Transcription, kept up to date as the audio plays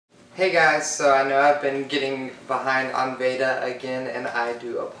Hey guys, so I know I've been getting behind on Veda again, and I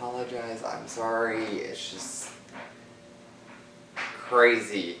do apologize. I'm sorry. It's just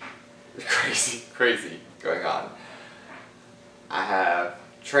crazy going on. I have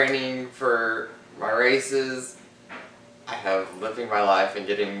training for my races. I have living my life and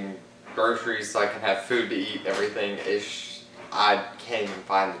getting groceries so I can have food to eat and everything. I can't even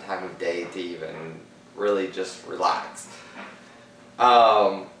find the time of day to even really just relax.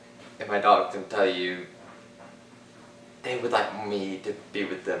 And my dog can tell you they would like me to be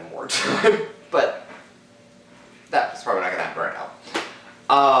with them more time, but that's probably not gonna happen right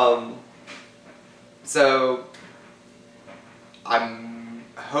now. So I'm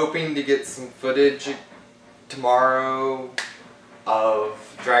hoping to get some footage tomorrow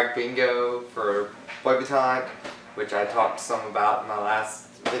of drag bingo for Boy Baton, which I talked some about in my last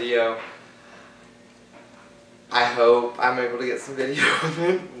video. I hope I'm able to get some video of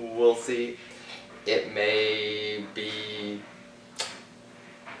it. We'll see. It may be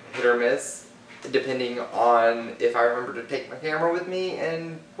hit or miss, depending on if I remember to take my camera with me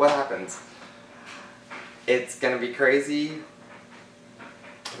and what happens. It's gonna be crazy.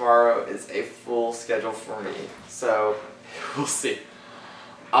 Tomorrow is a full schedule for me, so we'll see.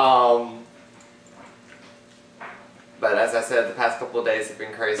 But as I said, the past couple of days have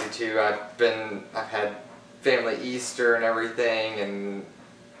been crazy too. I've had family Easter and everything, and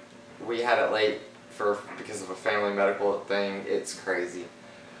we had it late because of a family medical thing. It's crazy,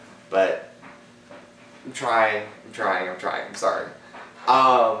 but I'm trying, I'm sorry.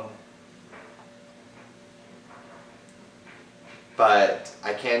 But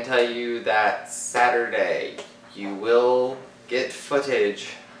I can tell you that Saturday you will get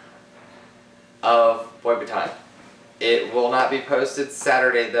footage of Boy Baton. It will not be posted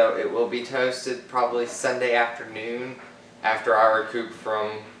Saturday though. It will be posted probably Sunday afternoon after I recoup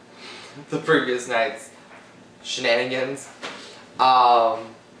from the previous night's shenanigans.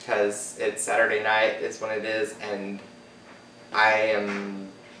 Because it's Saturday night is when it is, and I am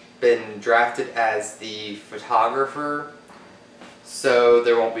been drafted as the photographer. So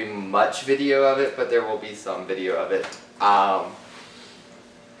there won't be much video of it, but there will be some video of it.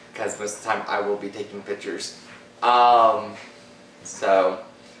 Because most of the time I will be taking pictures.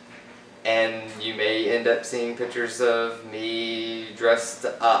 And you may end up seeing pictures of me dressed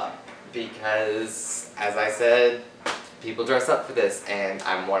up because, as I said, people dress up for this, and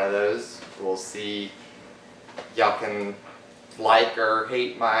I'm one of those. We'll see. Y'all can like or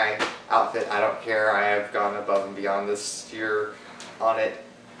hate my outfit. I don't care. I have gone above and beyond this year on it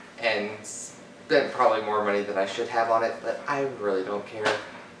and spent probably more money than I should have on it, but I really don't care.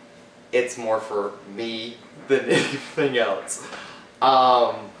 It's more for me than anything else.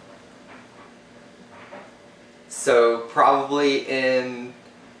 So probably in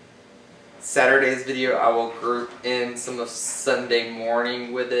Saturday's video I will group in some of Sunday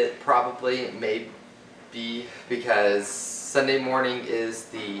morning with it, probably, maybe, because Sunday morning is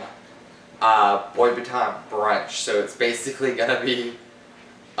the Boy Baton brunch, so it's basically gonna be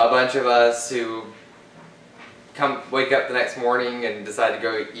a bunch of us who wake up the next morning and decide to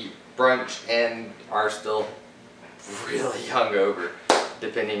go eat brunch and are still really hungover,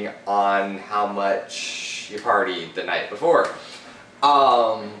 depending on how much you partied the night before.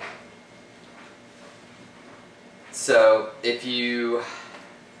 So if you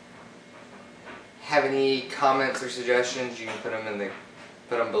have any comments or suggestions, you can put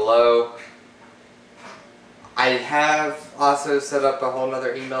them below. I have also set up a whole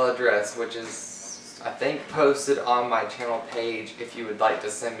nother email address, which is, I think, posted on my channel page. If you would like to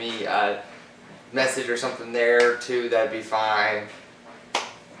send me a message or something there too, that'd be fine.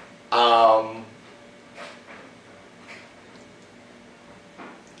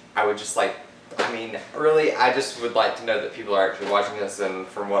 I would just like, really, I just would like to know that people are actually watching this, and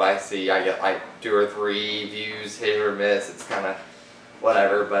from what I see, I get like 2 or 3 views, hit or miss. It's kind of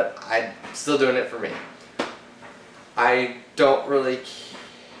whatever, but I'm still doing it for me. I don't really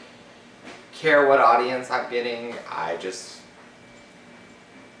care what audience I'm getting. I just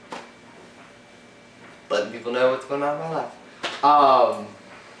letting people know what's going on in my life.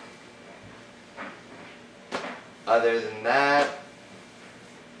 Other than that,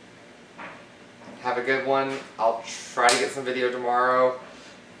 have a good one. I'll try to get some video tomorrow.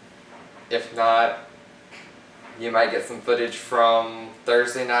 If not, you might get some footage from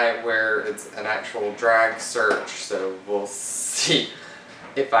Thursday night where it's an actual drag search, so we'll see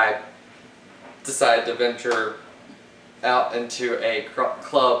if I decide to venture out into a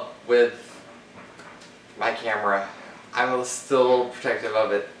club with my camera. I'm still protective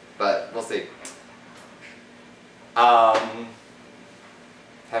of it, but we'll see.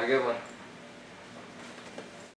 Have a good one.